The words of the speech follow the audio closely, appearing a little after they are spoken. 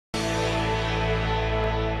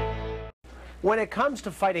When it comes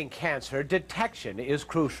to fighting cancer, detection is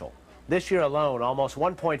crucial. This year alone, almost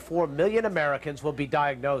 1.4 million Americans will be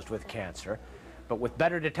diagnosed with cancer. But with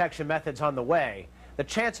better detection methods on the way, the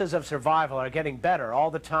chances of survival are getting better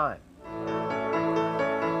all the time.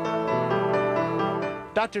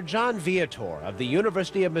 Dr. John Viator of the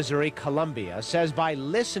University of Missouri, Columbia, says by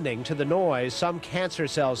listening to the noise some cancer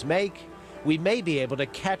cells make, we may be able to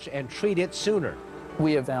catch and treat it sooner.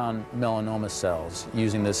 We have found melanoma cells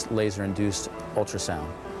using this laser-induced ultrasound.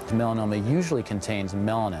 Melanoma usually contains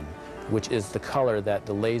melanin, which is the color that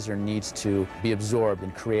the laser needs to be absorbed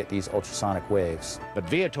and create these ultrasonic waves. But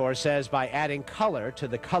Viator says by adding color to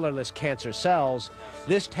the colorless cancer cells,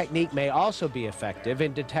 this technique may also be effective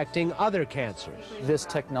in detecting other cancers. This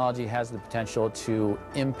technology has the potential to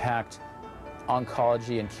impact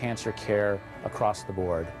oncology and cancer care across the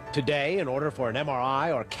board. Today, in order for an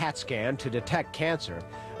MRI or CAT scan to detect cancer,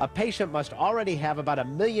 a patient must already have about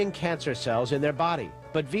 1 million cancer cells in their body.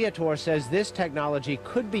 But Viator says this technology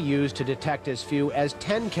could be used to detect as few as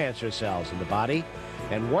 10 cancer cells in the body,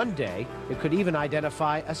 and one day it could even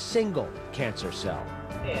identify a single cancer cell.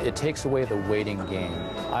 It takes away the waiting game.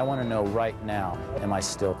 I want to know right now, am I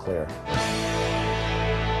still clear?